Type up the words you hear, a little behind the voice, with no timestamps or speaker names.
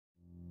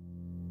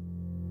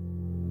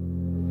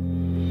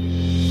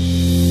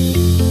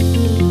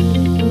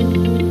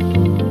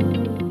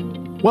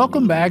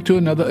Welcome back to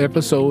another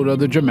episode of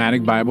the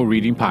Dramatic Bible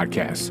Reading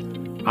Podcast.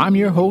 I'm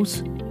your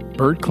host,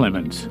 Bert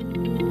Clemens.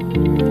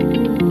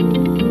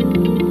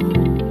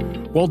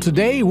 Well,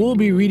 today we'll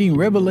be reading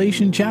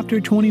Revelation chapter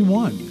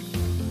 21,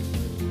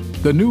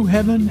 the new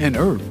heaven and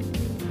earth,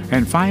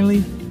 and finally,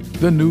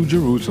 the new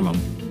Jerusalem.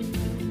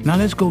 Now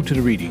let's go to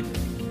the reading.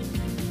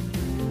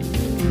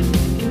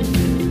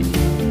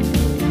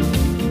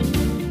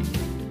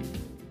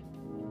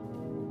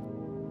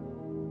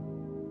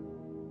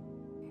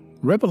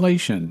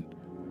 Revelation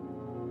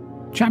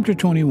chapter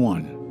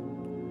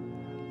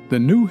 21, the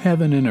new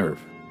heaven and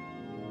earth.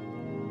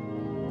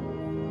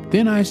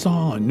 Then I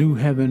saw a new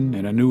heaven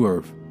and a new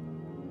earth,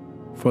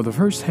 for the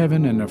first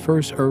heaven and the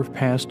first earth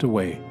passed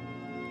away,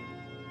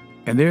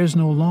 and there is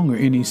no longer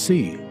any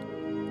sea.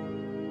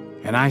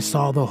 And I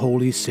saw the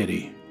holy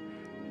city,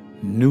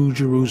 New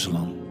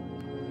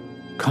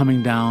Jerusalem,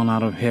 coming down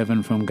out of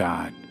heaven from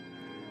God,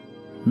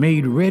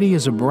 made ready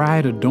as a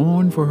bride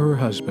adorned for her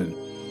husband.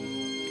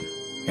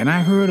 And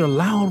I heard a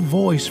loud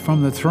voice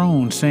from the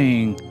throne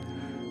saying,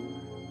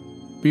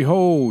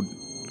 Behold,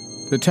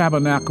 the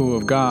tabernacle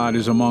of God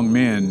is among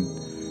men,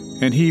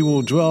 and he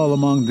will dwell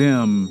among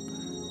them,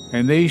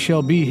 and they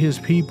shall be his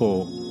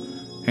people,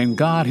 and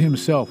God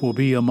himself will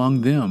be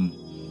among them.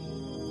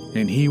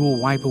 And he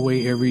will wipe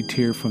away every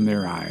tear from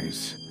their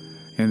eyes,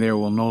 and there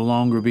will no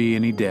longer be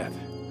any death.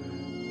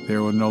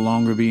 There will no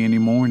longer be any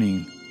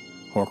mourning,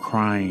 or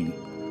crying,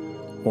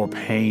 or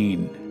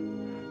pain.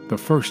 The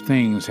first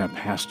things have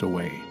passed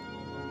away.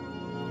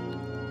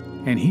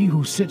 And he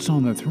who sits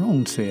on the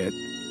throne said,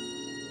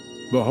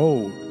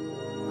 Behold,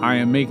 I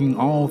am making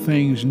all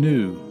things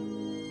new.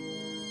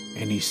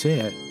 And he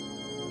said,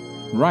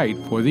 Write,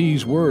 for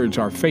these words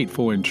are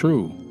faithful and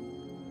true.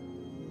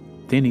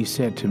 Then he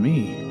said to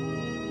me,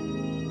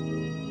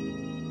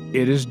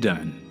 It is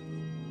done.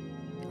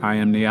 I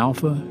am the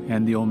Alpha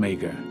and the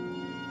Omega,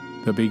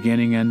 the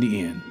beginning and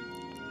the end.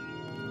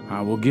 I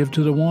will give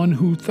to the one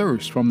who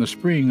thirsts from the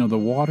spring of the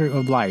water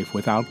of life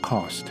without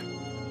cost.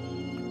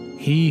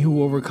 He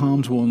who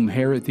overcomes will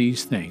inherit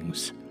these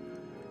things,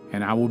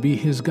 and I will be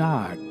his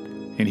God,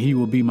 and he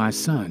will be my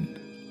son.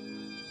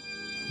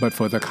 But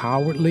for the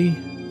cowardly,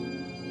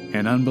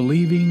 and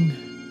unbelieving,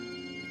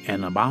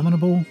 and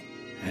abominable,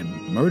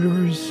 and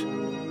murderers,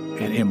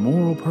 and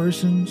immoral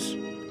persons,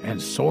 and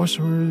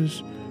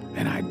sorcerers,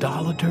 and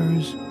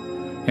idolaters,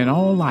 and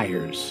all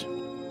liars,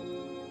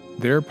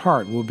 their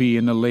part will be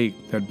in the lake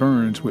that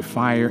burns with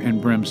fire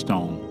and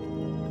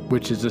brimstone,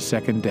 which is the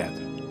second death.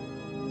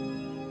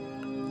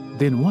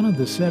 Then one of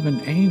the seven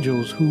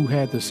angels who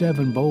had the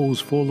seven bowls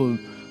full of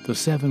the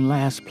seven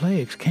last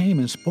plagues came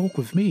and spoke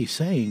with me,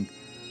 saying,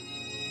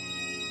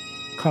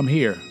 Come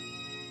here,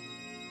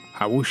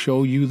 I will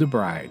show you the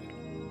bride,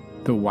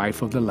 the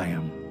wife of the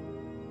Lamb,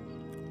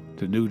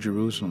 the New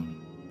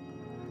Jerusalem.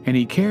 And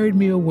he carried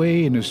me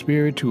away in the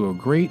spirit to a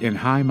great and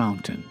high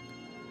mountain,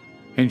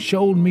 and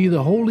showed me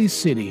the holy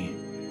city,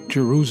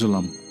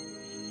 Jerusalem,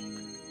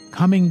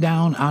 coming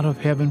down out of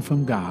heaven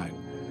from God,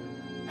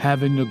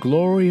 having the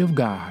glory of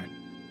God.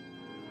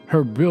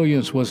 Her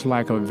brilliance was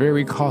like a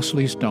very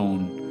costly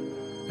stone,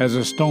 as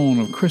a stone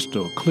of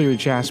crystal, clear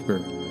jasper.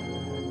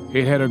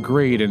 It had a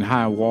great and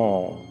high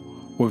wall,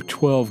 with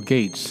 12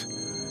 gates,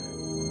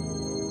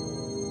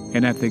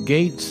 and at the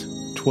gates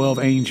 12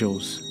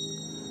 angels,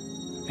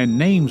 and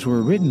names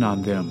were written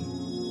on them,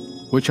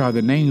 which are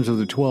the names of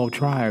the 12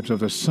 tribes of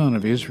the son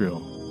of Israel.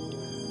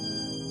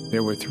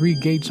 There were 3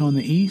 gates on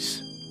the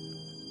east,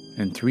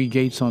 and 3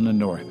 gates on the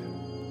north,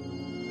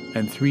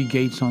 and 3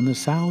 gates on the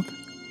south,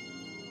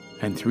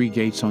 and 3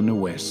 gates on the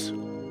west.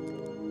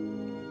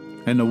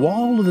 And the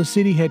wall of the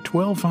city had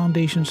 12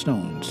 foundation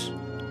stones,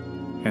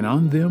 and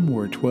on them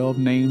were 12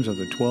 names of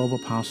the 12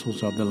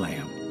 apostles of the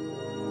Lamb.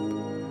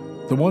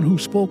 The one who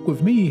spoke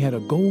with me had a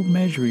gold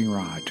measuring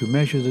rod to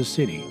measure the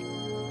city,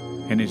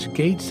 and its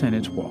gates and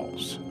its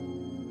walls.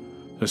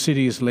 The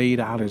city is laid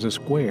out as a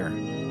square,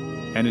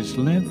 and its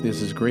length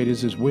is as great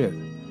as its width.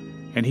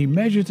 And he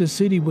measured the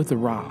city with the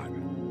rod,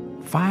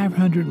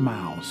 500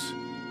 miles.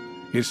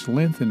 Its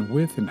length and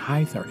width and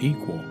height are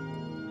equal.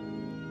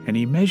 And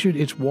he measured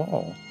its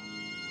wall,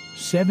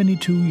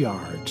 72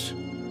 yards,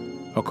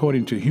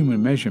 according to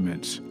human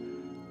measurements,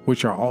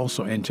 which are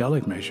also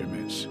angelic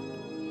measurements.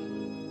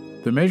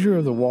 The measure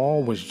of the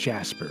wall was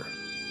jasper,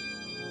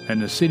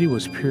 and the city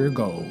was pure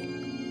gold,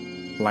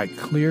 like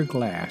clear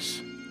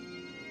glass.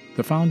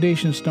 The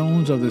foundation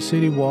stones of the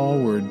city wall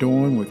were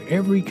adorned with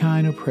every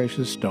kind of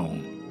precious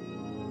stone.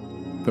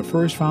 The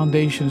first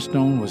foundation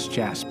stone was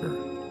jasper,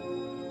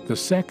 the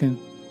second,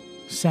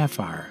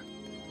 sapphire,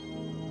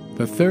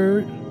 the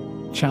third,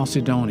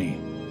 chalcedony,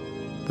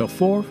 the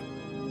fourth,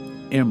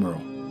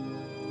 emerald,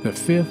 the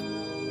fifth,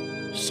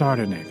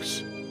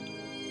 sardonyx,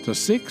 the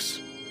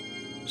sixth,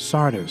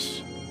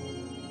 sardis,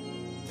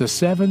 the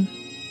seventh,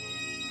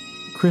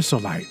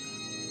 chrysolite,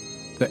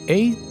 the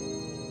eighth,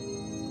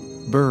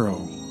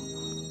 beryl,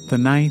 the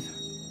ninth,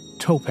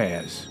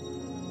 topaz,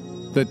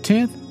 the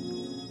 10th,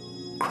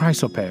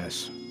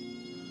 chrysoprase,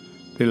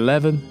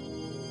 11th,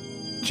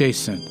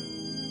 jacinth,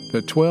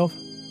 the 12th,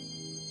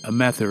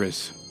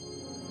 amethyst.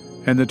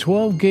 And the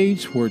 12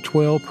 gates were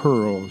 12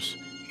 pearls.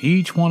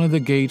 Each one of the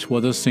gates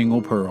was a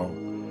single pearl.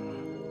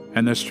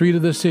 And the street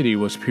of the city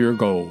was pure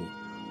gold,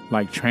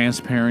 like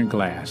transparent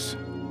glass.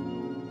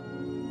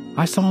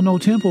 I saw no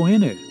temple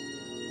in it,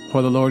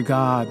 for the Lord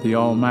God, the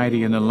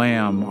Almighty, and the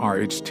Lamb are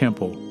its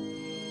temple.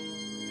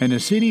 And the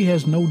city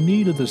has no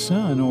need of the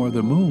sun or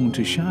the moon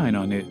to shine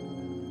on it,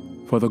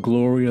 for the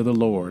glory of the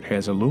Lord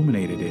has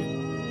illuminated it,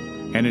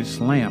 and its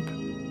lamp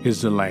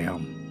is the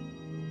Lamb.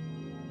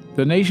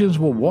 The nations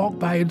will walk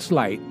by its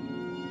light,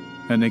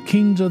 and the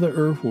kings of the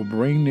earth will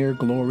bring their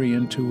glory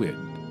into it.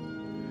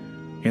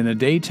 In the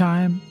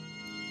daytime,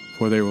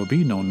 for there will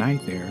be no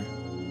night there,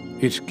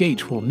 its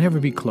gates will never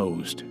be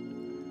closed,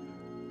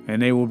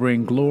 and they will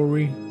bring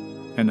glory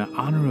and the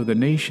honor of the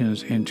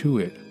nations into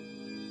it,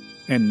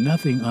 and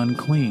nothing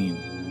unclean,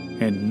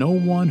 and no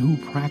one who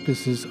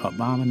practices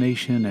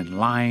abomination and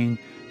lying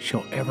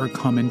shall ever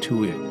come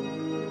into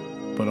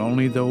it, but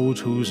only those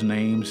whose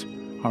names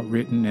are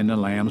written in the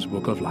Lamb's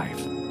book of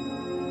life.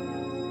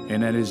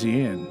 And that is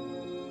the end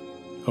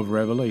of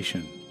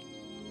Revelation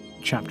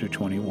chapter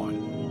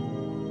 21.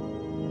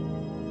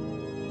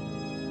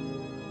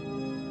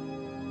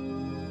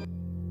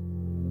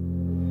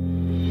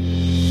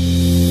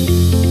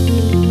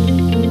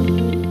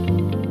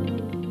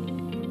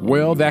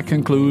 Well, that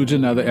concludes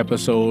another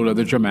episode of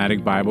the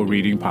Dramatic Bible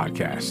Reading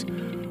Podcast.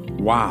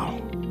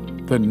 Wow,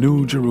 the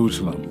New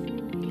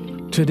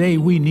Jerusalem. Today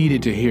we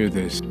needed to hear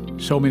this.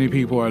 So many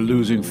people are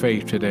losing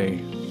faith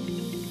today.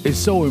 It's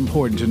so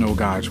important to know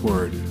God's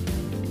Word.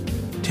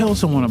 Tell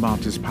someone about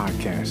this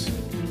podcast,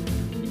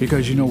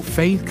 because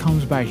faith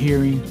comes by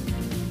hearing,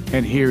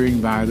 and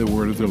hearing by the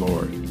Word of the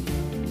Lord.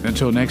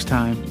 Until next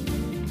time,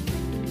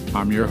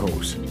 I'm your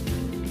host,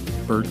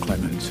 Bert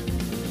Clemens.